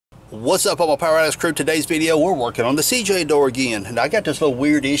What's up, all my Power Addicts crew? Today's video, we're working on the CJ door again. And I got this little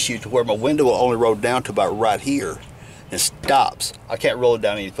weird issue to where my window will only roll down to about right here. And stops. I can't roll it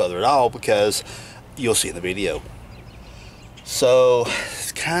down any further at all because you'll see in the video. So,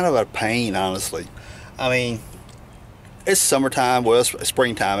 it's kind of a pain, honestly. I mean, it's summertime, well, it's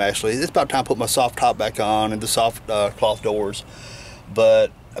springtime actually. It's about time to put my soft top back on and the soft cloth doors.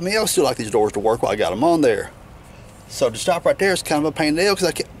 But, I mean, I still like these doors to work while I got them on there. So to stop right there is kind of a pain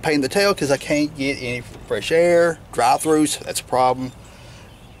in the tail because I can't get any fresh air. Drive-throughs, that's a problem.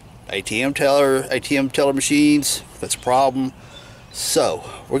 ATM teller machines, that's a problem. So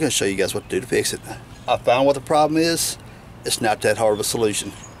we're going to show you guys what to do to fix it. I found what the problem is. It's not that hard of a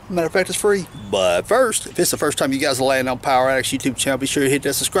solution. Matter of fact, it's free. But first, if it's the first time you guys are landing on Power Addicts YouTube channel, be sure to hit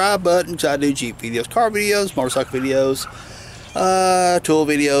that subscribe button because I do Jeep videos, car videos, motorcycle videos, tool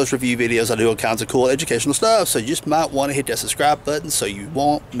videos, review videos. I do all kinds of cool educational stuff, so you just might want to hit that subscribe button so you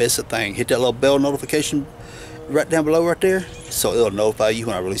won't miss a thing. Hit that little bell notification right down below right there so it'll notify you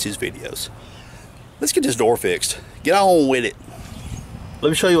when I release these videos. Let's get this door fixed. Get on with it. Let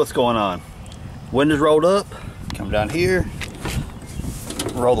me show you what's going on. Window's rolled up. Come down here,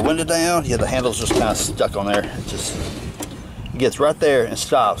 roll the window down. Yeah, the handle's just kind of stuck on there. It gets right there and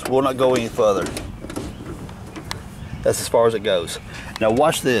stops. Will not go any further. That's as far as it goes. Now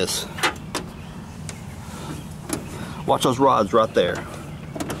watch this. Watch those rods right there.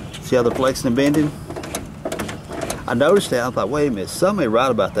 See how they're flexing and bending? I noticed that. I thought, wait a minute, something ain't right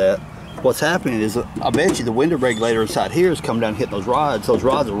about that. What's happening is, I bet you the window regulator inside here is coming down and hitting those rods. Those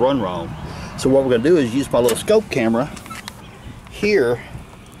rods will run wrong. So what we're going to do is use my little scope camera here,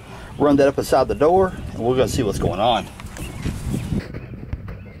 run that up inside the door, and we're going to see what's going on.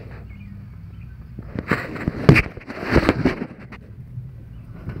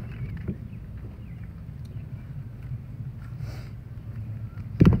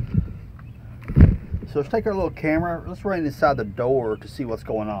 So let's take our little camera, let's run inside the door to see what's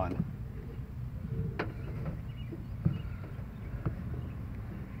going on.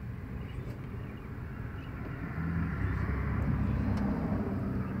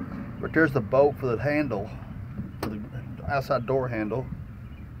 But there's the bolt for the handle, for the outside door handle.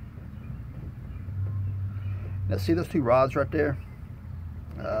 Now see those two rods right there?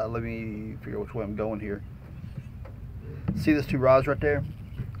 Let me figure out which way I'm going here. See those two rods right there?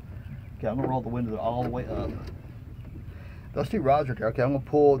 Okay, I'm gonna roll the window all the way up. Those two rods right there. Okay, I'm gonna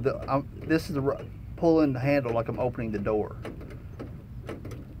pull this is pulling the handle like I'm opening the door.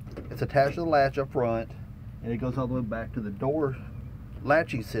 It's attached to the latch up front, and it goes all the way back to the door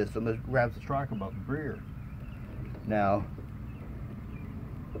latching system that grabs the striker above the rear. Now,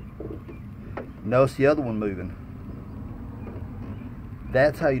 notice the other one moving.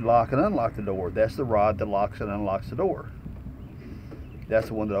 That's how you lock and unlock the door. That's the rod that locks and unlocks the door. That's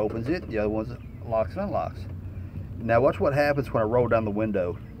the one that opens it, the other one that locks and unlocks. Now watch what happens when I roll down the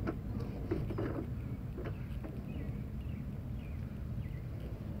window.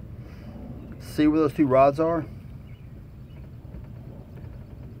 See where those two rods are?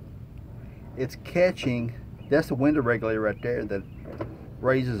 It's catching, that's the window regulator right there that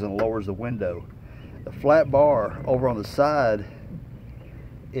raises and lowers the window. The flat bar over on the side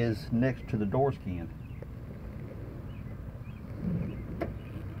is next to the door skin.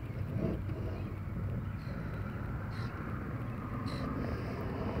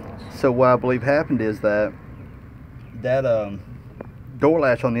 So what I believe happened is that door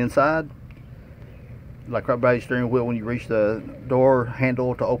latch on the inside, like right by your steering wheel when you reach the door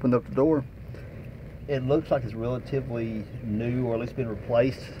handle to open up the door, it looks like it's relatively new or at least been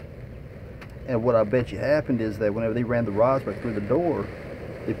replaced. And what I bet you happened is that whenever they ran the rods back through the door,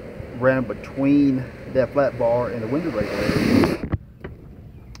 they ran them between that flat bar and the window regulator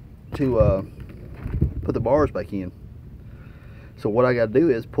to put the bars back in. So what I got to do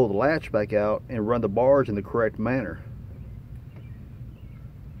is pull the latch back out and run the bars in the correct manner.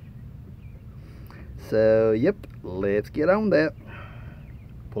 So, yep, let's get on that.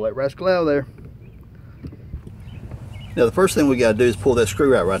 Pull that rascal out of there. Now the first thing we got to do is pull that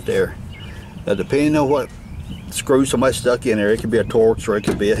screw out right there. Now depending on what screw somebody stuck in there, it could be a Torx or it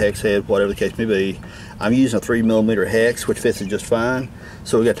could be a hex head, whatever the case may be. I'm using a 3mm hex, which fits it just fine.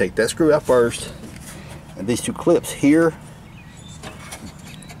 So we got to take that screw out first. And these two clips here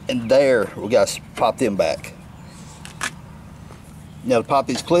and there, we got to pop them back. Now to pop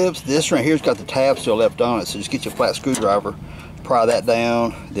these clips, this right here's got the tab still left on it, so just get your flat screwdriver, pry that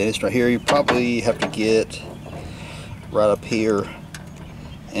down. Then this right here, you probably have to get right up here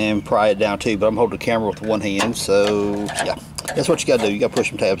and pry it down too, but I'm holding the camera with one hand, so yeah, that's what you got to do. You got to push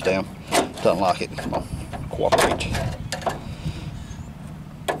some tabs down to unlock it. Come on, cooperate.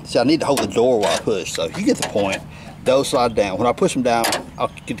 See, I need to hold the door while I push, so you get the point. Those slide down. When I push them down,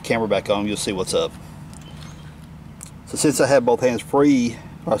 I'll get the camera back on, you'll see what's up. So since I have both hands free,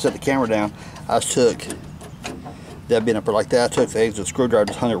 when I set the camera down, I just took that bit up like that. I took the exit screwdriver,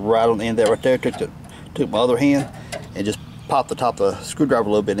 just hung it right on the end there, right there. Took my other hand and just popped the top of the screwdriver a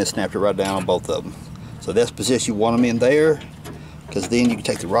little bit and it snapped it right down on both of them. So that's the position you want them in there, because then you can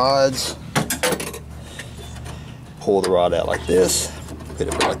take the rods, pull the rod out like this, put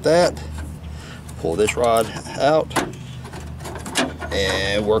it like that, pull this rod out,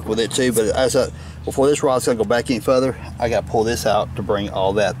 and work with it too. But before this rod's gonna go back any further, I gotta pull this out to bring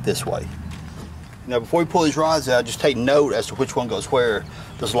all that this way. Now before we pull these rods out, just take note as to which one goes where.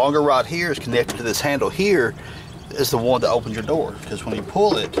 This longer rod here is connected to this handle here, is the one that opens your door, because when you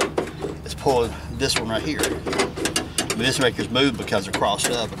pull it, it's pulling this one right here. I mean, this maker's moved because they're crossed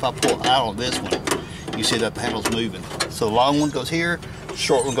up. If I pull out on this one, you see that the handle's moving. So the long one goes here,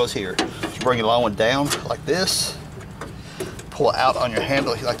 short one goes here. So bring the long one down like this, pull it out on your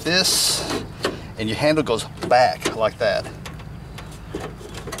handle like this, and your handle goes back like that.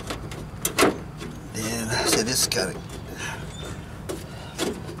 Then, see, this got it.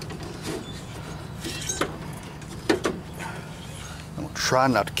 I'm gonna try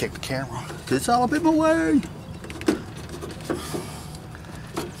not to kick the camera, because it's all up in my way.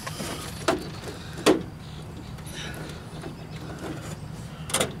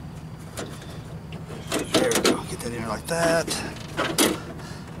 There we go, get that in like that.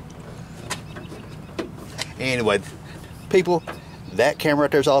 Anyway, people, that camera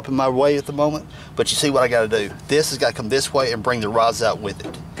right there is all up in my way at the moment, but you see what I got to do. This has got to come this way and bring the rods out with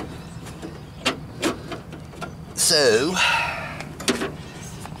it. So,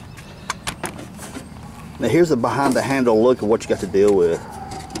 now here's the behind the handle look of what you got to deal with.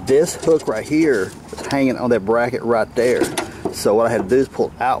 This hook right here is hanging on that bracket right there. So what I had to do is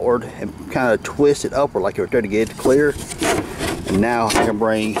pull outward and kind of twist it upward like right there to get it clear. And now I can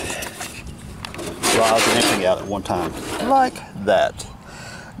bring rods and everything out at one time, like that.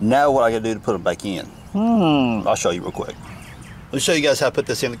 Now what I gotta do to put them back in? I'll show you real quick. Let me show you guys how to put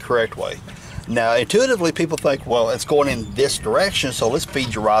this in the correct way. Now intuitively people think, well, it's going in this direction, so let's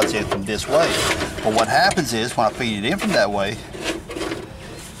feed your rods in from this way. But what happens is when I feed it in from that way,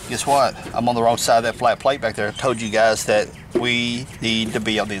 guess what? I'm on the wrong side of that flat plate back there. I told you guys that we need to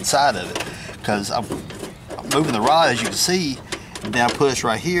be on the inside of it, because I'm moving the rod, as you can see, and then I push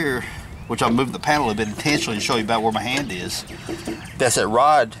right here, which I'm moving the panel a little bit intentionally to show you about where my hand is. That's that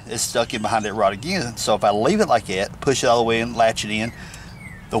rod is stuck in behind that rod again. So if I leave it like that, push it all the way in, latch it in,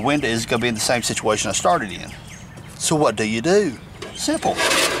 the window is going to be in the same situation I started in. So what do you do? Simple.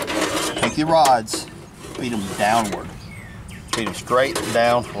 Take your rods, feed them downward. Feed them straight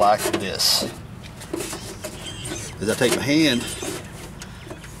down like this. As I take my hand,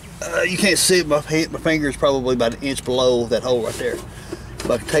 you can't see it, my finger is probably about an inch below that hole right there.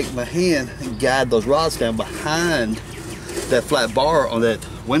 But I can take my hand and guide those rods down behind that flat bar on that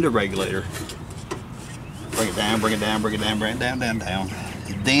window regulator. Bring it down, bring it down, bring it down, bring it down, down, down.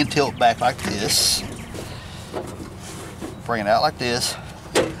 And then tilt back like this. Bring it out like this.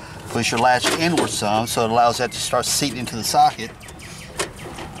 Push your latch inward some so it allows that to start seating into the socket.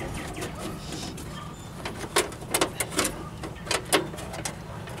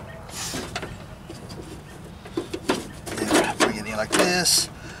 Like this,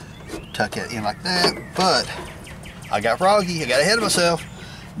 tuck it in like that, but I got froggy, I got ahead of myself.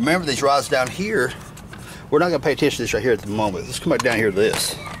 Remember these rods down here, we're not going to pay attention to this right here at the moment. Let's come back down here to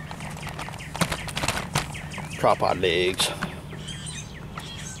this. Tripod legs.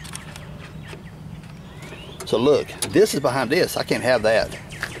 So look, this is behind this, I can't have that.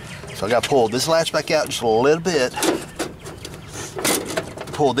 So I got to pull this latch back out just a little bit.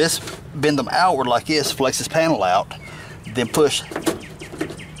 Pull this, bend them outward like this, flex this panel out. Then push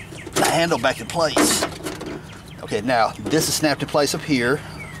the handle back in place. Okay, now this is snapped in place up here.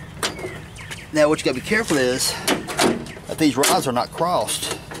 Now what you gotta be careful is that these rods are not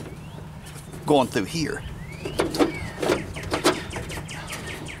crossed going through here.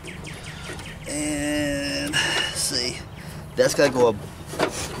 And see, that's gotta go up.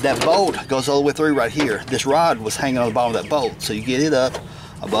 That bolt goes all the way through right here. This rod was hanging on the bottom of that bolt, so you get it up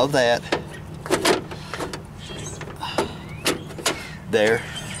above that. There,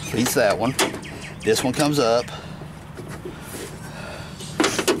 feeds that one. This one comes up.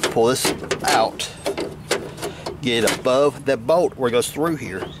 Pull this out. Get it above that bolt where it goes through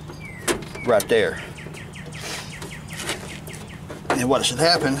here. Right there. And what should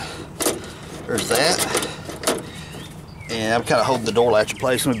happen, there's that. And I'm kind of holding the door latch in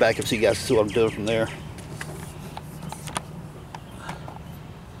place. Let me back up so you guys can see what I'm doing from there.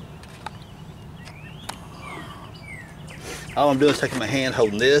 All I'm doing is taking my hand,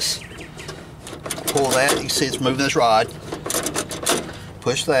 holding this, pull that. You can see it's moving this rod.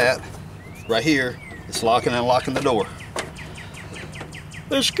 Push that. Right here, it's locking and unlocking the door.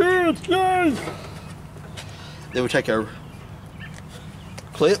 It's good, yay! Then we take our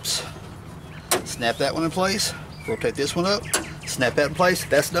clips, snap that one in place, rotate this one up, snap that in place.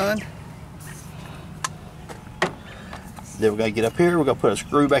 That's done. Then we're going to get up here, we're going to put a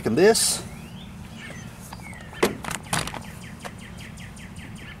screw back in this.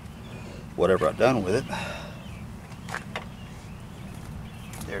 Whatever I've done with it.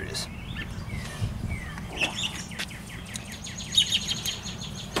 There it is.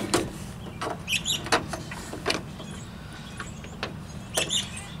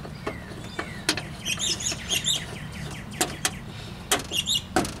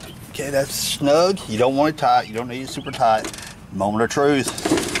 Okay, that's snug. You don't want it tight. You don't need it super tight. Moment of truth.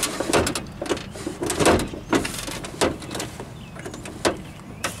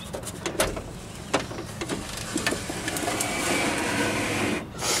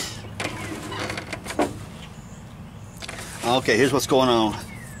 Okay, here's what's going on.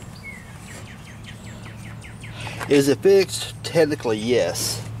 Is it fixed? Technically,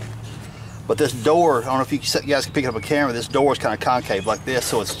 yes. But this door, I don't know if you guys can pick it up a camera, this door is kind of concave like this,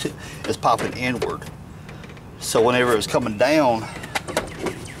 so it's popping inward. So whenever it's coming down,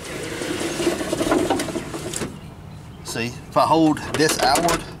 see, if I hold this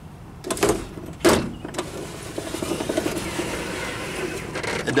outward,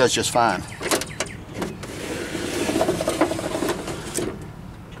 it does just fine.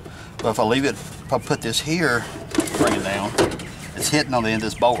 But if I leave it, if I put this here, bring it down, it's hitting on the end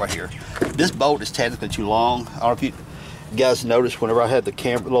of this bolt right here. This bolt is technically too long. I don't know if you guys noticed whenever I had the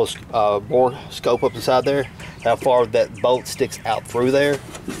camera, little bore scope up inside there, how far that bolt sticks out through there.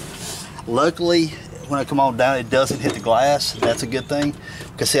 Luckily, when I come on down, it doesn't hit the glass. That's a good thing.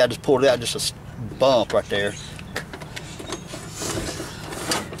 Because see, I just pulled it out, just a bump right there.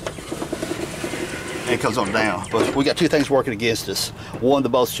 And it comes on down. But we got two things working against us. One, the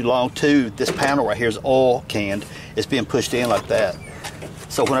bolt's too long. Two, this panel right here is oil canned. It's being pushed in like that.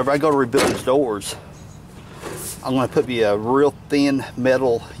 So whenever I go to rebuild these doors, I'm going to put me a real thin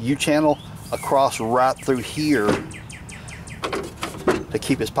metal U-channel across right through here to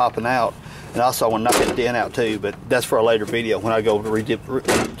keep it popping out. And also I want to knock that dent out too, but that's for a later video when I go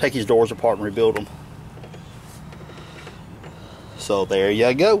to take these doors apart and rebuild them. So there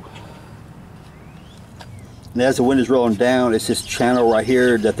you go. And as the window's rolling down, it's this channel right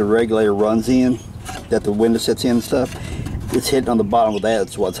here that the regulator runs in, that the window sits in and stuff. It's hitting on the bottom of that.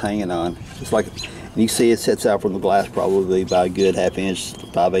 That's what's hanging on. It's like, and you can see it sets out from the glass probably by a good ½ inch,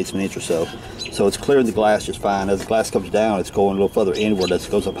 5/8 of an inch or so. So it's clearing the glass just fine. As the glass comes down, it's going a little further inward as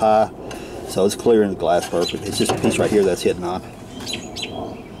it goes up high. So it's clearing the glass perfect. It's just a piece right here that's hitting on.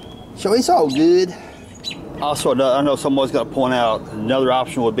 So it's all good. Also, I know someone's got to point out, another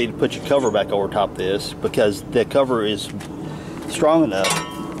option would be to put your cover back over top of this, because the cover is strong enough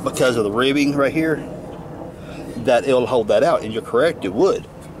because of the ribbing right here that it'll hold that out. And you're correct, it would.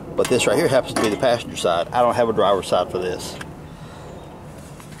 But this right here happens to be the passenger side. I don't have a driver's side for this.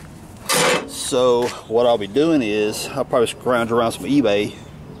 So what I'll be doing is I'll probably scrounge around some eBay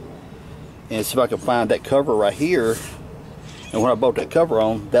and see if I can find that cover right here. And when I bolt that cover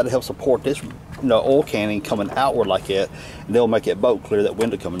on, that'll help support this, oil canning coming outward like that, and they'll make that bolt clear that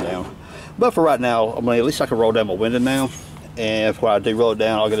window coming down. But for right now, at least I can roll down my window now. And if when I do roll it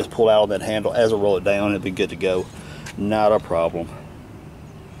down, I'll just pull out on that handle as I roll it down, and it'll be good to go. Not a problem.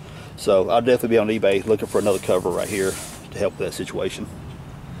 So I'll definitely be on eBay looking for another cover right here to help with that situation.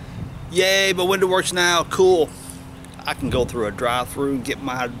 Yay, my window works now. Cool. I can go through a drive-through and get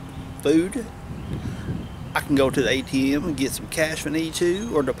my food. I can go to the ATM and get some cash if I need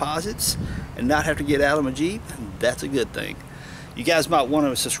to, or deposits, and not have to get out of my Jeep. That's a good thing. You guys might want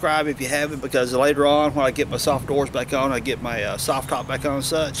to subscribe if you haven't, because later on when I get my soft doors back on, I get my soft top back on and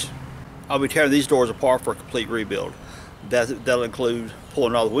such, I'll be tearing these doors apart for a complete rebuild. That'll include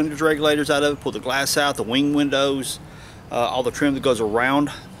pulling all the windows regulators out of it, pull the glass out, the wing windows, all the trim that goes around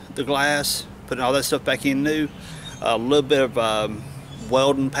the glass, putting all that stuff back in new, a little bit of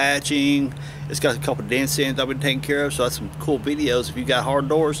welding, patching. It's got a couple of dents in it that I've been taking care of, so that's some cool videos. If you got hard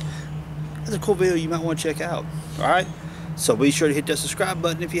doors, that's a cool video you might want to check out. Alright, so be sure to hit that subscribe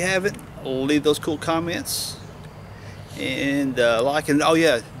button if you haven't. Leave those cool comments and like, and oh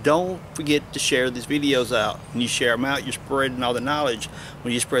yeah, don't forget to share these videos out. When you share them out, you're spreading all the knowledge.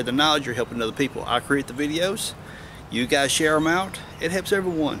 When you spread the knowledge, you're helping other people. I create the videos, you guys share them out, it helps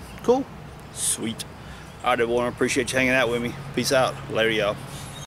everyone. Cool? Sweet. Alright everyone, I appreciate you hanging out with me. Peace out. Later y'all.